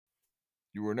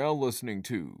You are now listening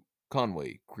to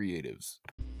Conway Creatives.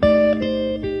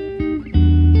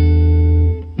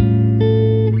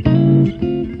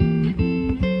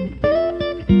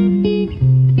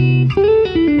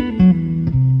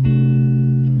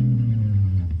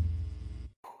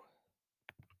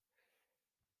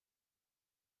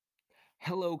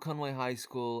 Hello, Conway High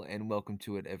School, and welcome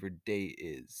to Whatever Day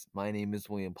Is. My name is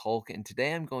William Polk, and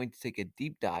today I'm going to take a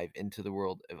deep dive into the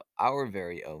world of our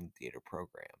very own theater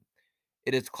program.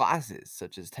 It is classes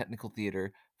such as technical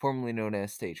theater, formerly known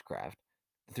as stagecraft,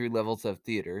 the three levels of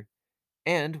theater,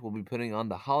 and we'll be putting on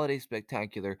the Holiday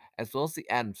Spectacular as well as the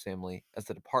Addams Family as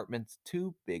the department's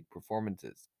two big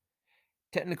performances.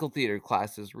 Technical theater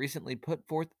classes recently put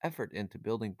forth effort into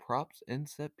building props and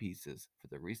set pieces for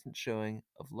the recent showing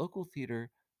of local theater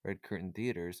Red Curtain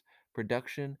Theater's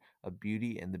production of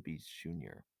Beauty and the Beast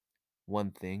Jr.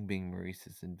 One thing being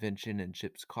Maurice's invention and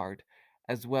ship's cart,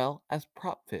 as well as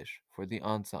prop fish for the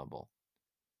ensemble.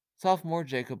 Sophomore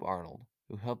Jacob Arnold,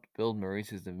 who helped build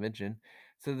Maurice's invention,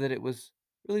 said that it was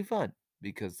really fun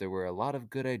because there were a lot of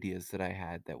good ideas that I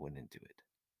had that went into it.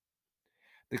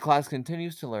 The class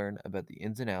continues to learn about the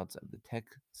ins and outs of the tech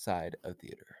side of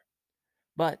theater.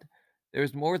 But there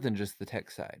is more than just the tech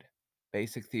side.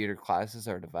 Basic theater classes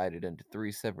are divided into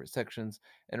three separate sections,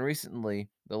 and recently,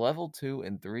 the level 2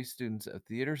 and 3 students of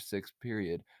Theater 6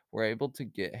 period were able to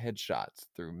get headshots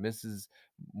through Mrs.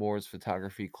 Moore's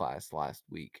photography class last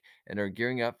week and are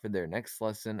gearing up for their next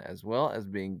lesson as well as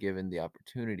being given the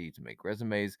opportunity to make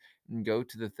resumes and go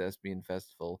to the Thespian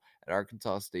Festival at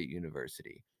Arkansas State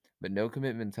University. But no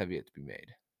commitments have yet to be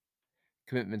made.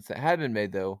 Commitments that have been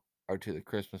made, though, are to the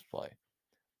Christmas play.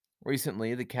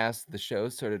 Recently, the cast of the show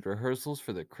started rehearsals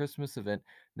for the Christmas event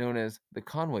known as the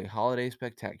Conway Holiday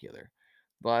Spectacular.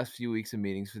 The last few weeks of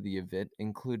meetings for the event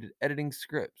included editing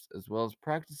scripts as well as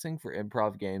practicing for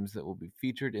improv games that will be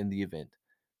featured in the event.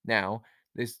 Now,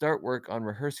 they start work on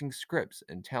rehearsing scripts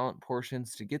and talent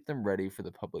portions to get them ready for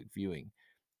the public viewing.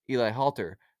 Eli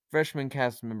Halter, freshman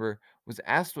cast member, was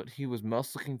asked what he was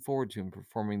most looking forward to in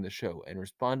performing the show and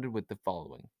responded with the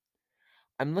following: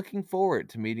 I'm looking forward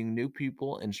to meeting new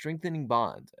people and strengthening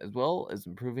bonds, as well as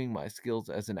improving my skills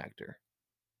as an actor.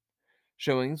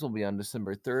 Showings will be on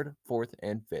December 3rd, 4th,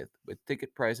 and 5th, with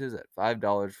ticket prices at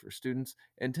 $5 for students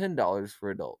and $10 for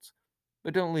adults.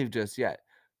 But don't leave just yet.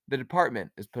 The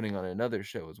department is putting on another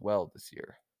show as well this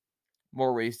year.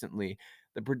 More recently,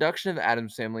 the production of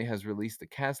Addams Family has released a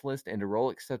cast list and a role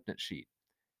acceptance sheet.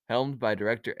 Helmed by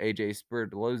director AJ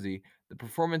Spiridolozzi, the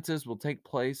performances will take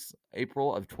place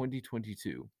April of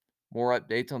 2022. More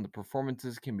updates on the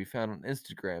performances can be found on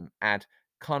Instagram at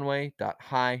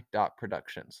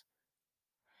conway.high.productions.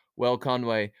 Well,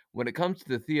 Conway, when it comes to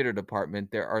the theater department,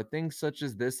 there are things such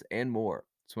as this and more.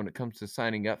 So when it comes to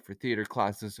signing up for theater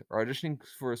classes or auditioning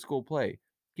for a school play,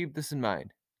 keep this in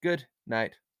mind. Good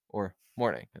night or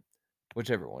morning,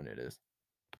 whichever one it is.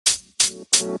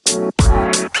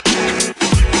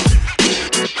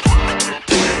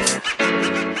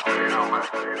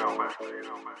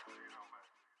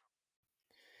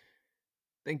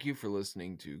 Thank you for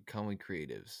listening to Conway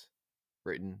Creatives,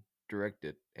 written,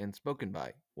 directed, and spoken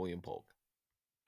by William Polk.